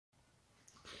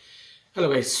Hello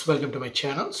guys, welcome to my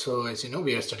channel. So as you know,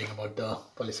 we are studying about the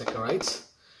polysaccharides.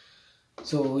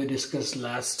 So we discussed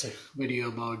last video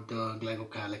about the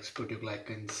glycocalyx,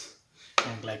 proteoglycans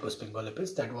and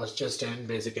glycosphingolipids. That was just an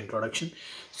basic introduction.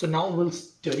 So now we'll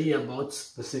study about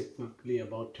specifically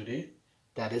about today,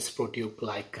 that is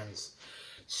proteoglycans.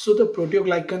 So the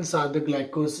proteoglycans are the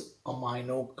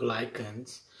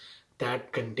glycosaminoglycans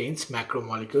that contains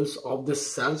macromolecules of the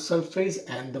cell surface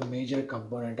and the major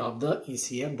component of the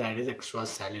ECM, that is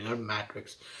extracellular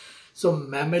matrix. So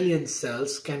mammalian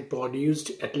cells can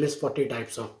produce at least 40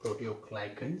 types of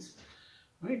proteoglycans,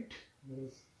 right?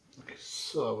 Okay,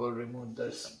 so I will remove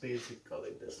this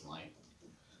basically this line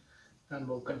and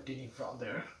we'll continue from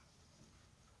there.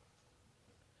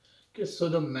 Okay, so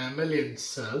the mammalian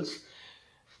cells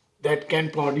that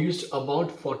can produce about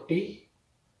 40,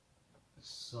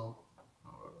 so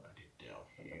I'll write it down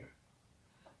here.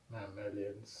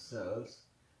 Mammalian cells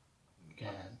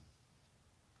can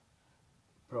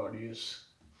produce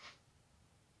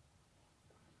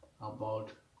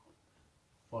about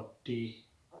 40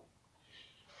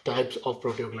 types of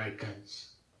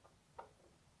proteoglycans.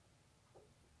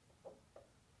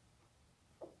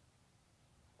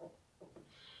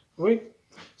 Right?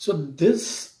 So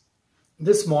these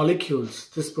molecules,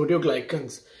 these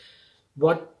proteoglycans,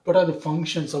 what are the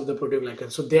functions of the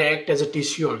proteoglycans? So they act as a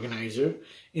tissue organizer,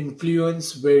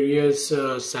 influence various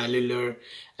cellular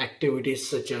activities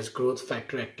such as growth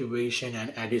factor activation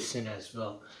and adhesion as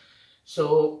well.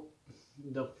 So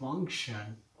the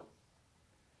function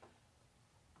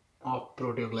of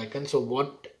proteoglycans, so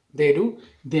what they do,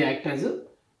 they act as a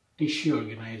tissue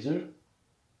organizer,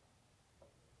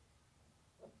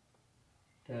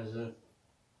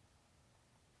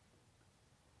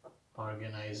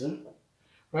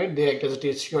 right? They act as a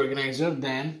tissue organizer.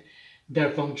 Then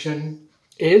their function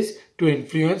is to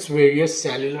influence various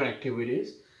cellular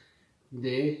activities.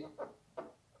 They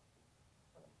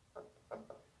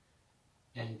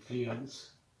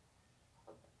influence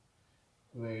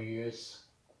various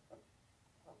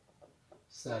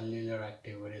cellular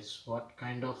activities. What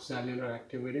kind of cellular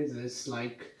activities? Is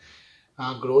like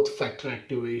growth factor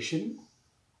activation,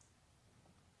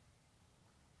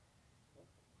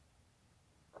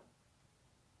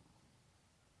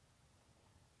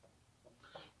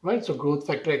 right? So growth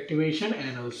factor activation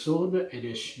and also the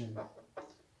adhesion.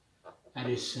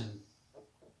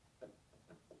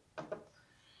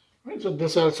 Right, so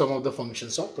these are some of the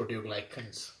functions of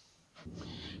proteoglycans.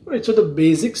 Right, so the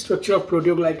basic structure of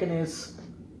proteoglycan is,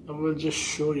 I will just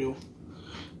show you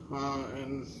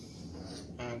in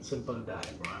a simple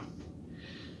diagram.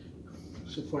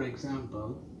 So for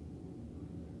example,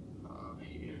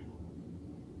 here,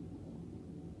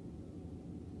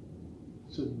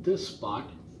 so this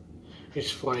part is,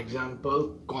 for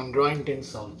example, chondroitin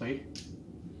sulfate,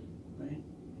 right?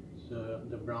 So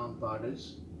the brown part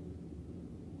is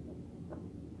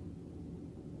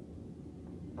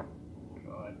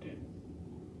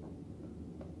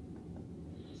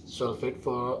sulfate.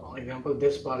 For example,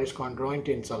 this part is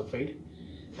chondroitin sulfate,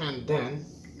 and then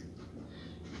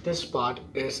this part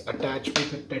is attached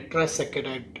with a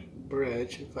tetrasaccharide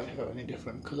bridge. If I have any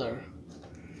different color,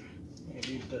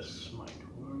 maybe this might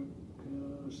work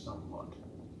somewhat.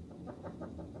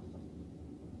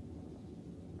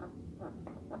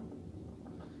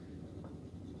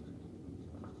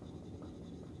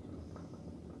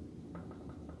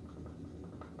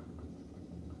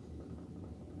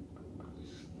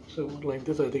 So like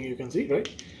this, I think you can see, right?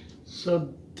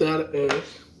 So there is,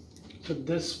 so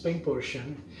this pink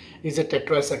portion is a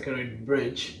tetrasaccharide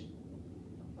bridge.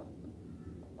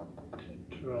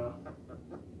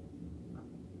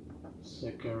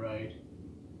 Tetrasaccharide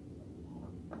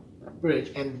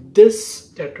bridge, and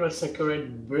this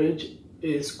tetrasaccharide bridge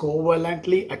is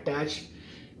covalently attached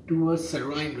to a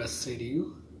serine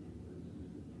residue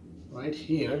right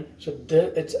here. So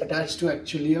there it's attached to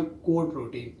actually a core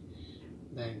protein,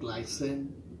 then glycine,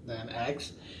 then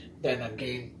X, then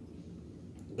again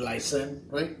glycine,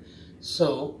 right?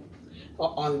 So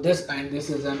on this end, this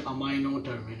is an amino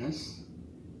terminus,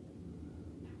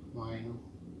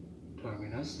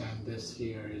 and this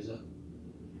here is a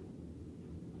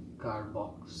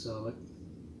carboxylic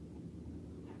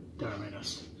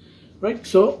terminus, right?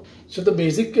 So the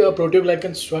basic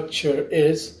proteoglycan structure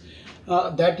is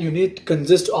that unit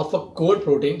consists of a core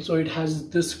protein. So it has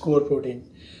this core protein,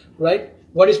 right?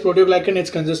 What is proteoglycan?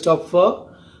 It consists of a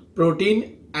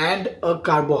protein and a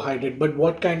carbohydrate. But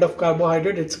what kind of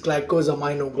carbohydrate? It's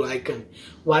glycosaminoglycan.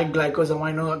 Why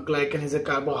glycosaminoglycan is a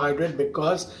carbohydrate?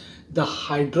 Because the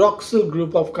hydroxyl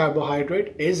group of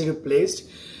carbohydrate is replaced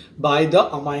by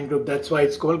the amine group. That's why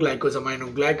it's called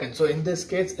glycosaminoglycan. So in this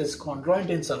case, it's conjoined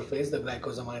in sulfase, the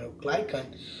glycosaminoglycan,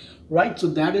 right? So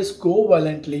that is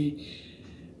covalently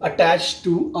attached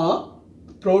to a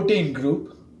protein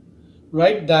group,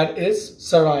 right? That is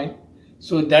serine.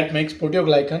 So that makes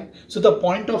proteoglycan. So the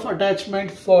point of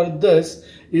attachment for this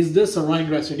is the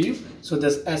serine residue. So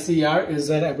this SER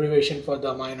is an abbreviation for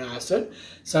the amino acid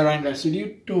serine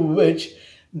residue, to which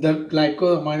the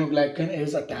glycosaminoglycan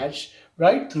is attached,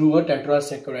 right, through a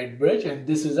tetrasaccharide bridge. And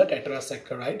this is a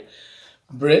tetrasaccharide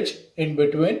bridge in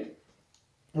between,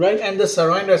 right? And the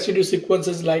serine residue sequence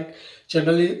is like,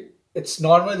 generally it's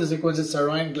normal, the sequence is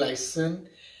serine, glycine,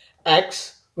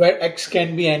 X, where X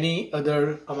can be any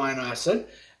other amino acid,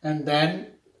 and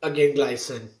then again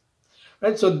glycine,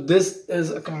 right? So this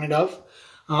is a kind of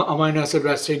amino acid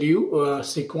residue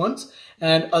sequence,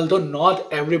 and although not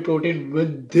every protein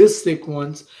with this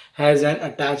sequence has an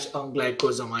attached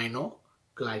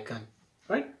glycosaminoglycan,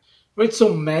 right? Right,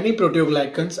 so many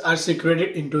proteoglycans are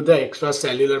secreted into the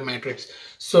extracellular matrix.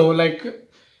 So like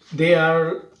they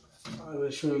are, I will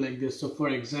show you like this. So for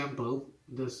example,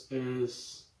 this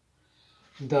is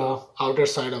the outer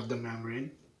side of the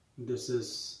membrane, this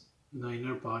is the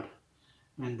inner part,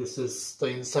 and this is the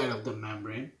inside of the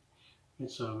membrane.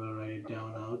 So I will write it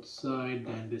down outside,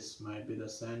 then this might be the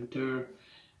center,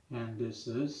 and this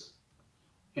is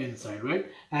inside, right?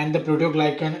 And the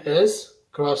proteoglycan is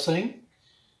crossing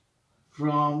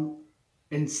from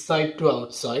inside to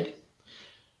outside,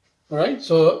 right?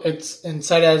 So it's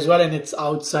inside as well and it's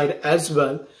outside as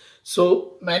well.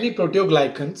 So many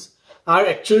proteoglycans are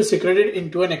actually secreted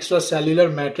into an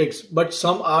extracellular matrix, but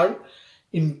some are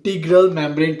integral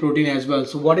membrane protein as well.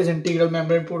 So what is integral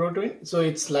membrane protein? So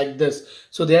it's like this.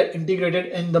 So they are integrated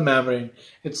in the membrane.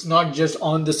 It's not just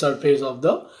on the surface of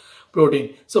the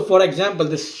protein. So for example,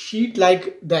 this sheet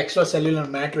like the extracellular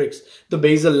matrix, the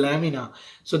basal lamina,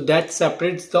 so that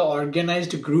separates the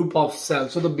organized group of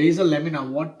cells. So the basal lamina,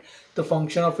 what the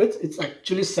function of it? It's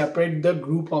actually separate the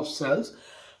group of cells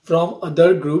from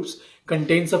other groups,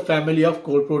 contains a family of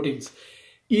core proteins,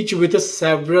 each with a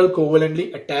several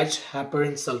covalently attached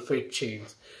heparin sulfate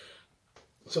chains.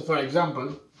 So for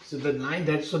example, so the line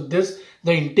that, so this,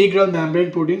 the integral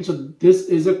membrane protein, so this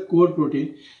is a core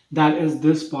protein, that is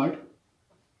this part,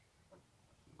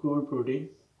 core protein,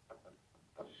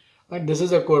 right? This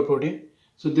is a core protein.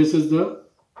 So this is the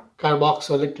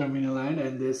carboxylic terminal end,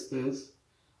 and this is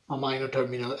amino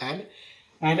terminal end.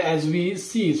 And as we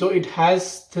see, so it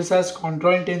has, this has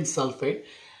conjoined in sulfate,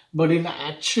 but in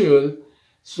actual,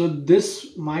 so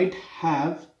this might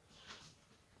have,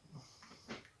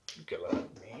 okay, let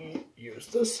me use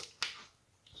this.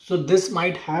 So this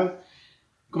might have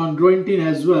chondroitin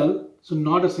as well. So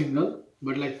not a single,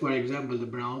 but like for example, the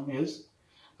brown is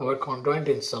our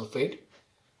chondroitin sulfate,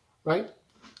 right?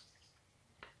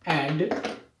 And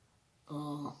let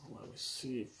me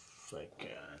see if I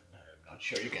can. I'm not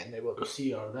sure you can be able to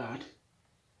see all that.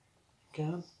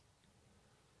 Can?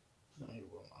 No, you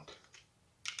will not.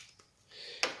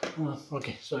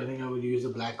 Okay, so I think I will use the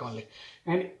black only.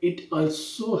 And it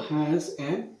also has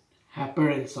an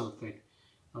heparin sulfate.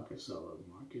 Okay, so I'll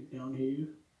mark it down here.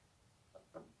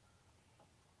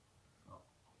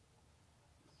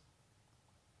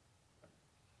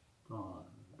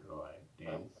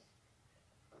 Chondroitin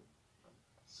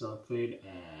sulfate,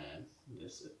 and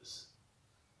this is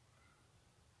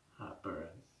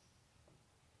heparin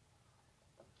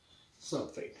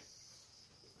sulfate.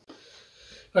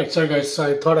 Right, sorry guys,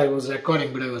 so I thought I was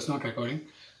recording, but I was not recording.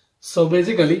 So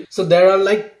basically, so there are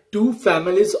like two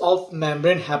families of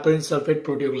membrane heparin sulfate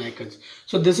proteoglycans.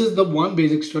 So this is the one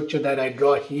basic structure that I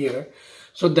draw here.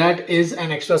 So that is an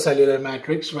extracellular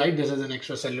matrix, right? This is an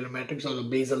extracellular matrix or the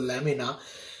basal lamina.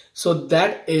 So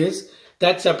that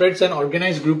separates an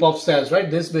organized group of cells, right?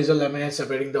 This basal lamina is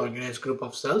separating the organized group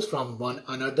of cells from one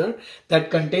another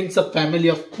that contains a family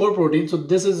of core proteins. So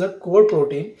this is a core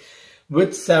protein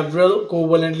with several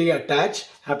covalently attached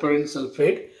heparin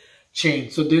sulfate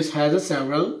chains. So this has a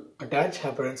several attached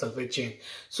heparin sulfate chain.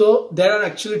 So there are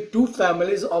actually two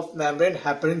families of membrane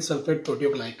heparin sulfate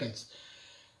proteoglycans.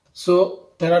 So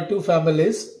there are two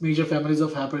families, major families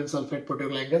of heparin sulfate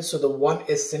proteoglycans. So the one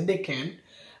is Syndecan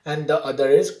and the other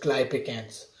is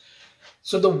Glypicans.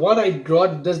 So the one I draw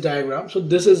this diagram, so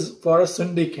this is for a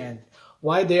Syndecan.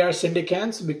 Why they are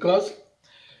Syndecans? Because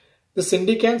the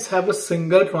Syndecans have a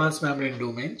single transmembrane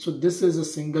domain. So this is a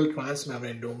single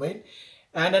transmembrane domain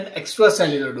and an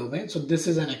extracellular domain. So this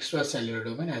is an extracellular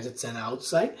domain as it's an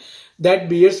outside that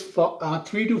bears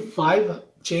 3 to 5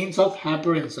 chains of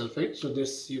heparin sulfate. So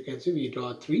this you can see we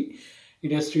draw 3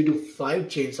 it has 3 to 5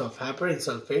 chains of heparin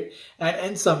sulfate, and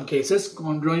in some cases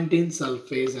chondroitin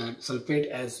sulfate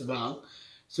as well.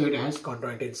 So it has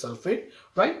chondroitin sulfate,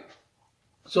 right?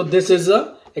 So this is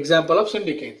an example of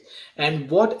syndicans. And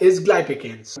what is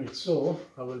glypicans? Right, so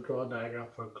I will draw a diagram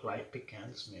for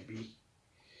glypicans, maybe.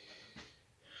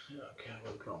 Okay, I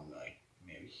will draw like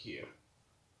maybe here,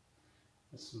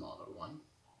 a smaller one.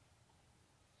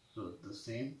 So the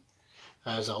same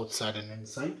as outside and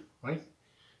inside, right?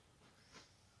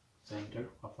 Center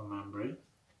of a membrane.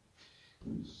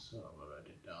 So I will write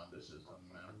it down. This is the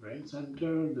membrane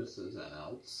center. This is an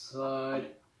outside.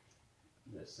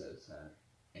 This is an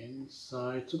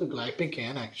inside. So the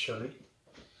glypican actually.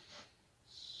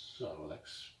 So I will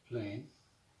explain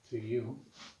to you.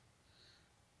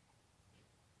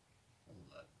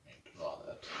 Let me draw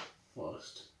that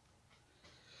first.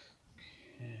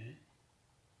 Okay.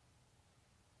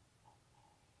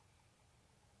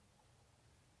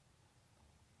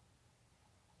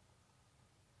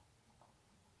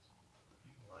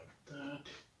 That.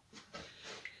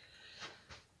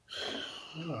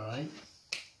 Alright,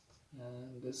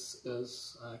 and this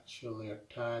is actually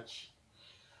attached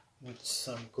with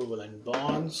some covalent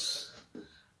bonds.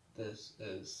 This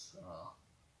is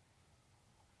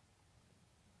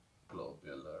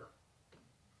globular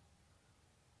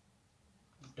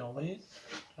domain.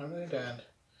 Alright, and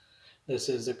this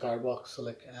is the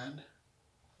carboxylic end,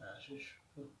 as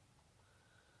usual.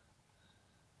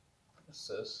 This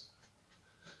is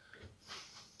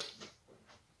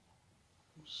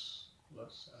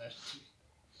plus NH3.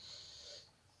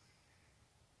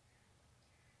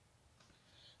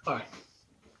 Alright,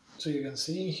 so you can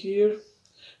see here.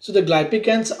 So the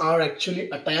glypicans are actually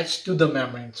attached to the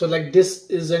membrane. So like this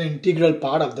is an integral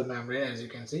part of the membrane, as you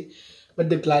can see. But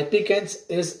the glypicans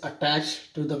is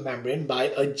attached to the membrane by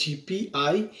a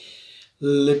GPI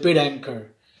lipid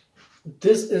anchor.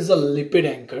 This is a lipid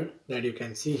anchor that you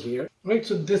can see here, right?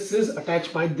 So this is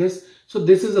attached by this. So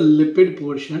this is a lipid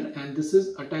portion and this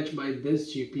is attached by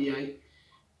this GPI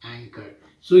anchor.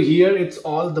 So here it's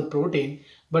all the protein,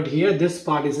 but here this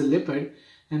part is a lipid,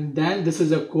 and then this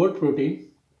is a core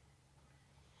protein,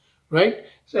 right?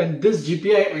 So and this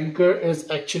GPI anchor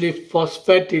is actually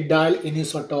phosphatidyl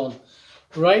inositol,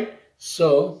 right?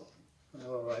 So I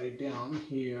will write it down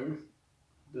here.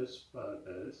 This part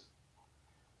is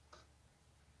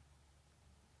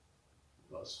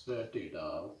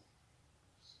phosphatidyl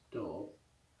stop,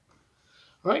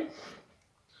 right?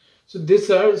 So this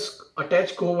is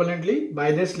attached covalently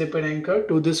by this lipid anchor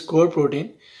to this core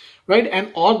protein, right?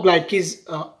 And all glypicans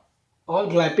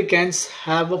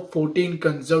have a 14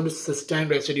 conserved cysteine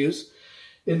residues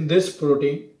in this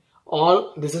protein.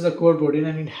 This is a core protein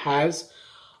and it has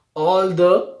all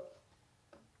the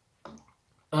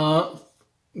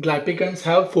glypicans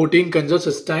have 14 conserved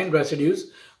cysteine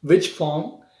residues which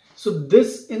form. So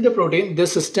this in the protein,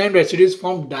 this cysteine residues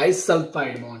form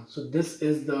disulfide bond. So this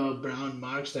is the brown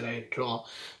marks that I draw.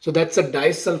 So that's a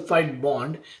disulfide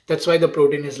bond. That's why the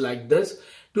protein is like this,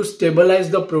 to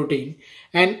stabilize the protein,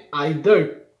 and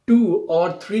either 2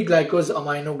 or 3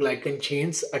 glycosaminoglycan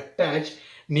chains attach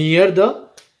near the,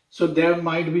 so there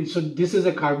might be, so this is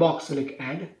a carboxylic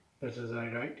end. This is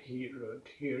right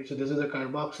here. So this is a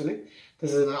carboxylic.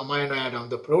 This is an amino acid of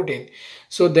the protein.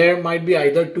 So there might be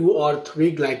either 2 or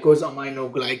 3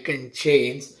 glycosaminoglycan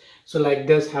chains. So like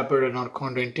this, heparin or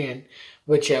chondroitin,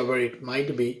 whichever it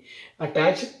might be,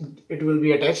 attached. It will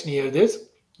be attached near this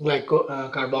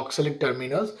carboxylic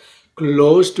terminals,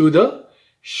 close to the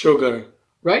sugar,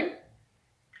 right?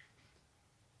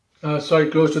 Close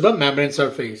to the membrane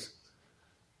surface.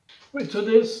 Right. So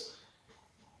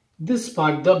this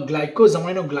part, the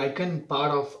glycosaminoglycan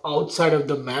part of outside of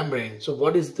the membrane. So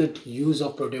what is the use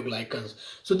of proteoglycans?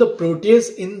 So the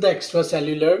protease in the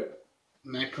extracellular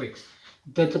matrix,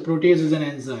 that the protease is an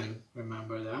enzyme.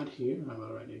 Remember that here, I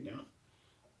will write it down.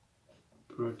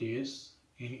 Protease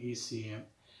in ECM.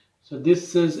 So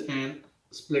this is an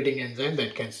splitting enzyme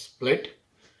that can split,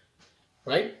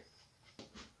 right?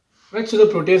 Right. So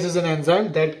the protease is an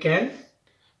enzyme that can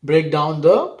break down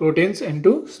the proteins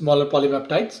into smaller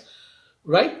polypeptides,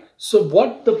 right? So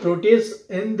what the protease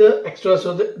in the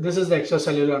this is the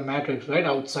extracellular matrix, right,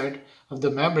 outside of the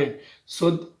membrane.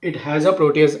 So it has a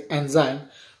protease enzyme,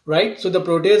 right? So the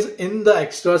protease in the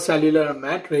extracellular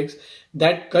matrix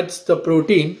that cuts the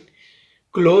protein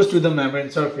close to the membrane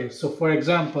surface. So for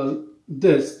example,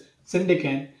 this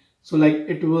syndecan, so like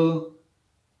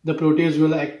the protease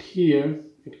will act here,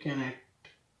 it can act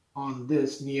on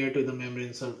this near to the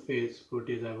membrane surface.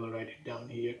 Protease, I will write it down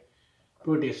here.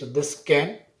 Protease, so this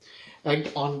can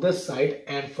act on this side,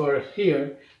 and for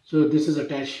here, so this is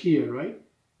attached here, right?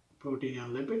 Protein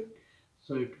and lipid.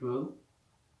 So it will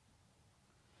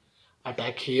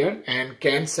attack here and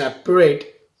can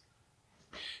separate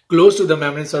close to the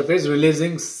membrane surface,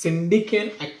 releasing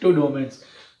Syndecan ectodomains.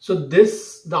 So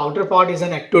this, the outer part is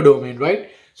an ectodomain,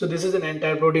 right? So this is an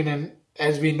entire protein, and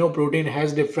as we know, protein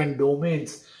has different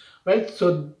domains, right?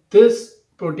 So this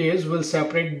protease will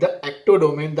separate the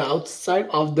ectodomain, the outside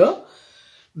of the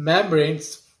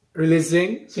membranes,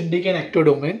 releasing Syndecan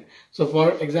ectodomain. So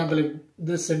for example, if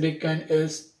this Syndecan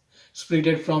is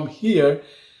splitted from here,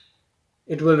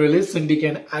 it will release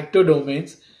Syndecan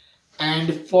ectodomains.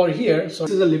 And for here, so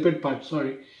this is a lipid part,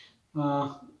 sorry,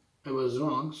 I was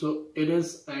wrong. So it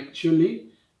is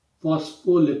actually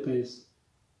phospholipase.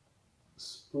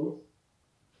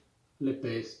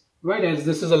 Lipase, right? As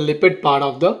this is a lipid part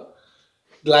of the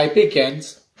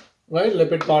glypicans, right?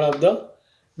 Lipid part of the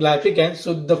glypicans.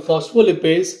 So the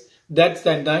phospholipase, that's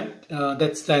the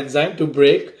enzyme to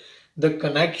break the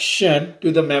connection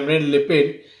to the membrane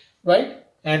lipid, right?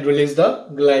 And release the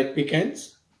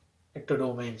glypicans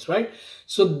ectodomains, right?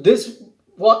 So this,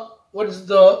 what is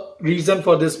the reason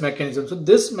for this mechanism? So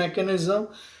this mechanism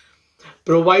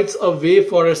provides a way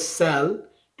for a cell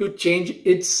to change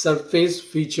its surface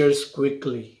features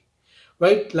quickly,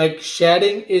 right? Like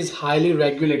shedding is highly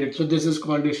regulated. So this is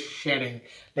called a shedding.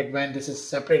 Like when this is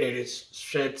separated, it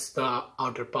sheds the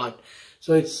outer part.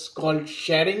 So it's called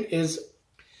shedding is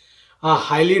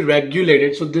highly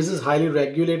regulated. So this is highly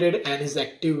regulated and is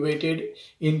activated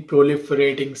in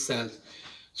proliferating cells.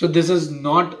 So this is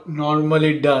not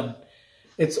normally done.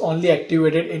 It's only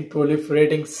activated in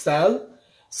proliferating cell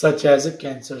such as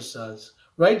cancer cells,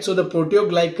 right? So the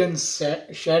proteoglycan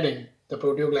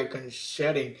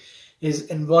shedding is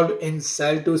involved in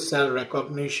cell-to-cell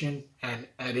recognition and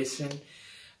adhesion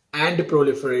and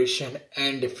proliferation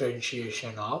and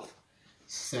differentiation of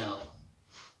cell.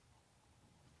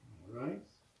 Right,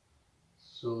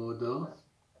 so the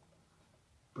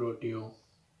proteoglycan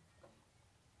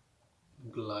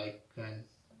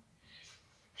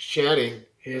shedding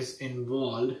is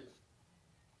involved.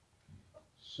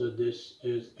 So this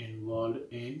is involved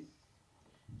in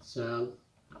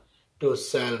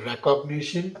cell-to-cell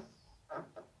recognition,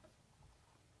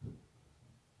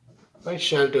 right?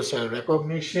 Cell-to-cell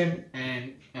recognition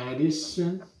and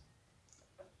adhesion.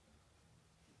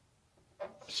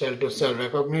 Cell-to-cell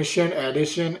recognition,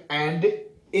 adhesion, and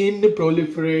in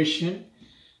proliferation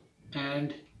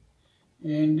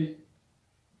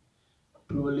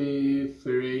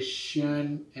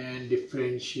and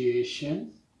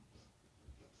differentiation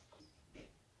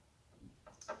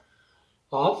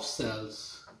of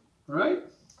cells, right?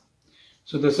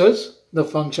 So this is the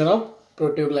function of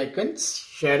proteoglycan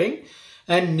shedding,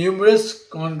 and numerous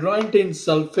chondroitin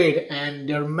sulfate and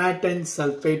dermatan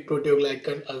sulfate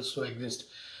proteoglycan also exist.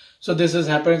 So this is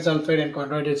heparin sulfate and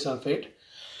chondroitin sulfate.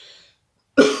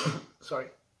 Sorry.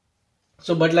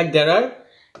 So but like there are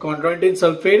chondroitin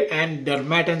sulfate and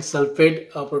dermatan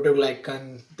sulfate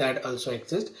proteoglycan that also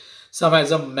exist. Some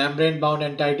as a membrane bound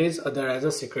entities, other as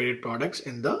a secreted products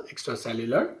in the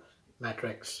extracellular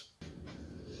matrix.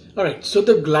 Alright, so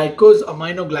the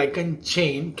glycosaminoglycan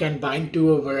chain can bind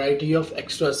to a variety of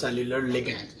extracellular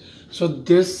ligands. So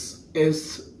this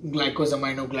is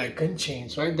glycosaminoglycan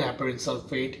chains, right? The heparin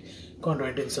sulfate,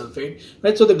 chondroitin sulfate,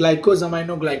 right? So the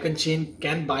glycosaminoglycan chain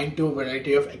can bind to a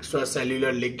variety of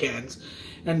extracellular ligands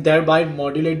and thereby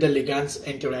modulate the ligand's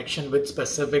interaction with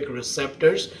specific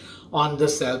receptors on the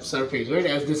cell surface, right?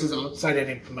 As this is outside and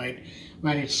it might,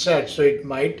 when it's shed, so it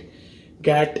might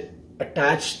get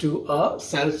attached to a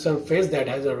cell surface that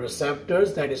has a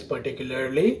receptors that is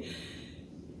particularly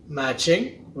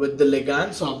matching with the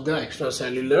ligands of the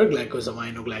extracellular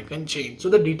glycosaminoglycan chain. So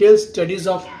the detailed studies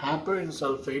of heparin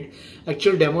sulfate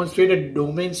actually demonstrate a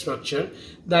domain structure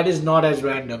that is not as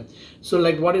random. So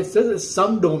like what it says is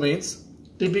some domains,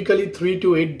 typically 3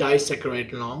 to 8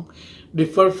 disaccharide long,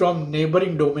 differ from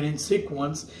neighboring domain in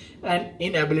sequence and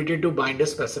inability to bind a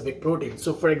specific protein.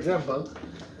 So for example,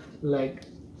 like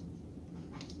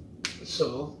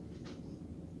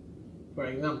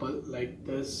like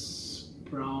this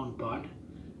brown part,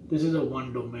 this is a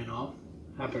one domain of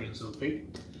heparin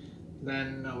sulfate,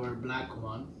 then our black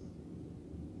one,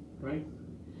 right,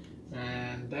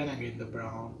 and then again the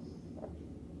brown,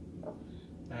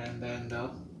 and then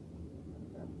the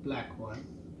black one,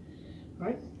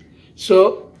 right?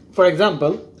 So for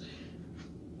example,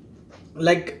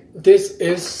 like this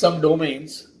is some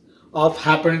domains of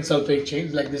heparin sulfate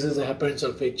chains, like this is a heparin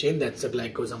sulfate chain, that's a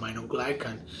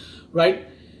glycosaminoglycan, right?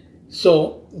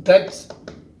 So that's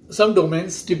some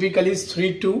domains typically is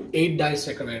 3 to 8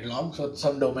 disaccharide long. So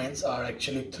some domains are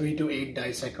actually 3 to 8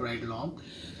 disaccharide long,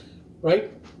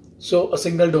 right? So a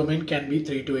single domain can be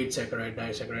 3 to 8 saccharide,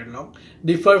 disaccharide long,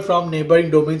 differ from neighboring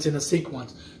domains in a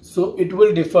sequence. So it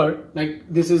will differ, like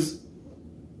this is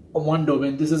a one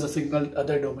domain, this is a single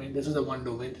other domain, this is a one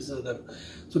domain, this is other.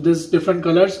 So these different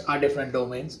colors are different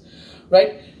domains,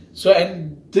 right? So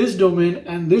and this domain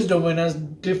is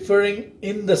differing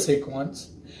in the sequence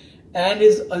and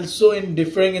is also in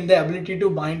differing in the ability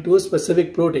to bind to a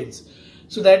specific proteins.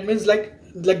 So that means like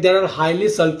there are highly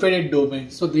sulfated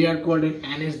domains, so they are called an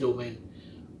NS domain,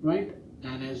 right?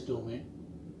 NS domain.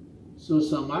 So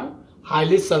some are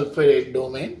highly sulfated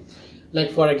domain,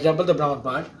 like for example the brown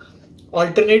part,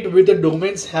 alternate with the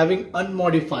domains having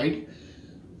unmodified,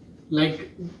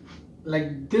 like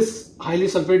this highly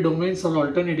sulfated domains are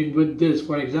alternating with this,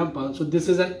 for example. So this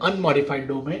is an unmodified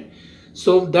domain,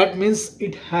 so that means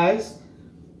it has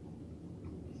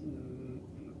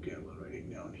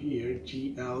here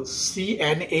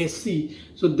GLCNAC,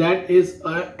 so that is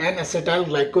an acetyl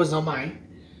glycosamine,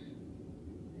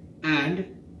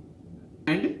 and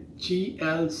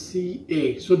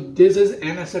GLCA, so this is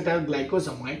an acetyl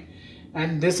glycosamine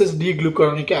and this is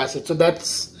D-glucuronic acid. So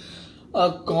that's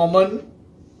a common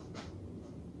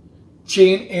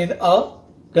chain in a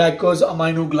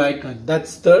glycosaminoglycan.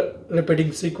 That's the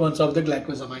repeating sequence of the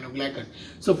glycosaminoglycan.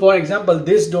 So for example,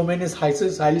 this domain is highly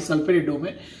sulfated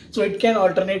domain, so it can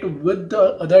alternate with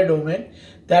the other domain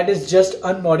that is just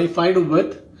unmodified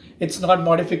with, it's not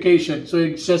modification, so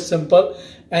it's just simple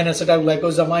N-acetyl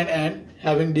glycosamine and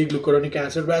having D-glucuronic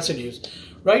acid residues,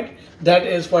 right? That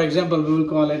is, for example, we will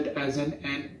call it as an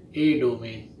Na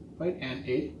domain, right?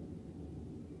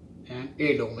 Na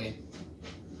domain.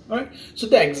 Alright, so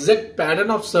the exact pattern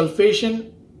of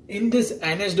sulfation in this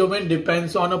NS domain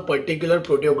depends on a particular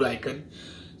proteoglycan.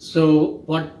 So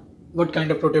what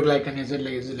kind of proteoglycan is it?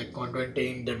 Like, is it like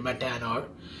chondroitin, dermatan, or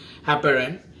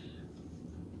heparin?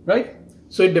 Right?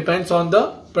 So it depends on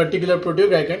the particular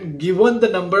proteoglycan given the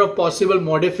number of possible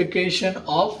modification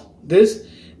of this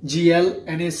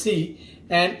GLNAC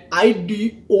and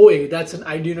IDOA, that's an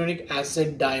iduronate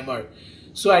acid dimer.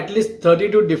 So at least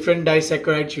 32 different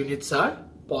disaccharide units are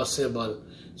possible.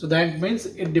 So that means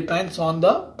it depends on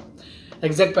the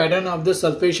exact pattern of the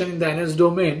sulfation in the NS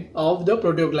domain of the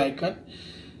proteoglycan,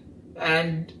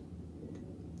 and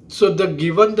so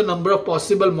given the number of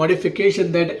possible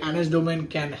modification that NS domain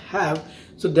can have,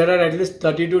 so there are at least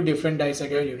 32 different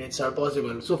disaccharide units are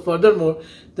possible. So furthermore,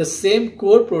 the same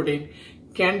core protein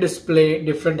can display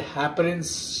different heparin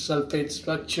sulfate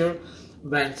structure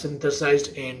when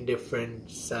synthesized in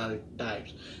different cell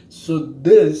types. So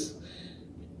this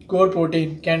core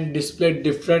protein can display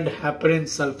different heparin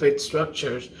sulfate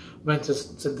structures when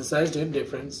synthesized in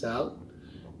different cell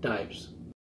types.